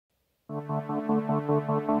She's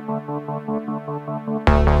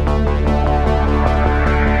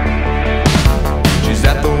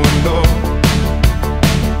at the window,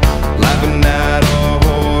 laughing at a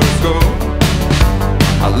horoscope.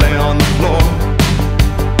 I lay on the floor,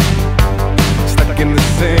 stuck in the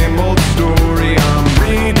same old story I'm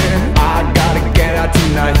reading. I gotta get out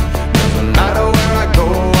tonight. Doesn't matter where I go,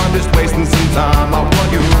 I'm just wasting some time. I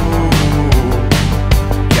want you,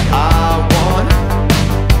 yeah, I want you.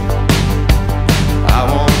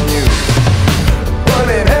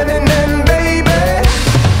 Running hand in hand, baby,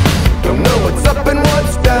 don't know what's up and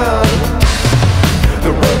what's down.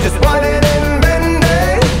 The road just winding and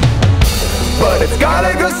bending, but it's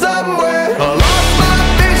gotta go somewhere. I lost my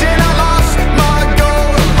vision, I lost my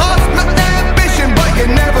goal, lost my ambition, but you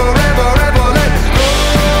never, ever, ever let go.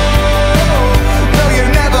 No, you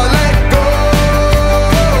never let go.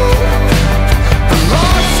 I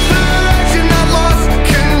lost direction, I lost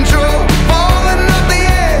control, falling off the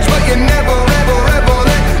edge, but you never, ever, ever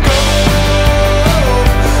let go.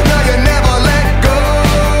 No, you never let go.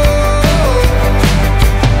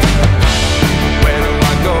 Where do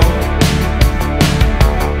I go?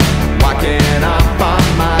 Why can't I find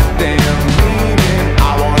my damn meaning? I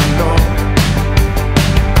wanna know.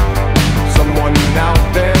 Someone out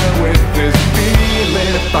there with this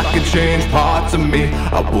feeling. If I could change parts of me,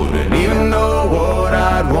 I wouldn't even know what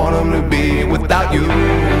I'd want them to be without you.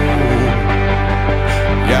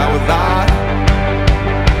 Yeah, without you.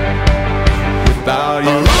 I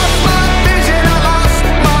lost my vision, I lost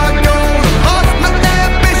my goal, lost my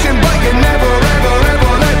ambition, but you never, ever,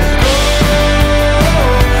 ever let go.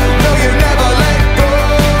 No, you never let go.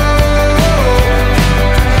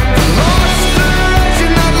 I lost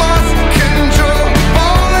direction, I lost control,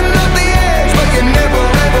 falling off the edge, but you never,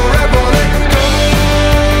 ever, ever let go.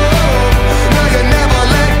 No, you never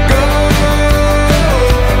let go.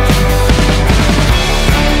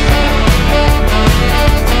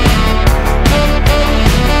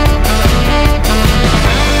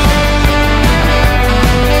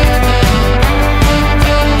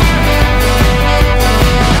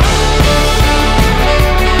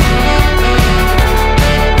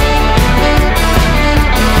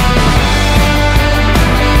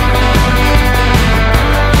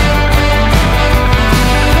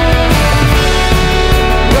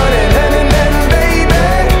 Running hand in hand, baby,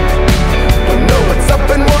 don't know what's up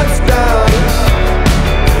and what's down.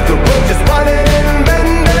 The road just winding and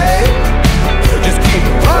bending, just keep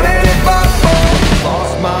running if I fall.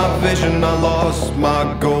 Lost my vision, I lost my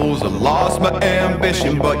goals, I lost my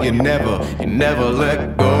ambition, but you never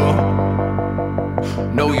let go.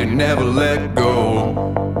 No, you never let go.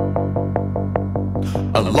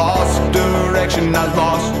 I lost direction, I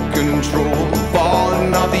lost control,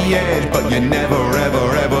 falling off the edge, but you never,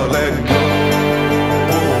 ever, ever let go.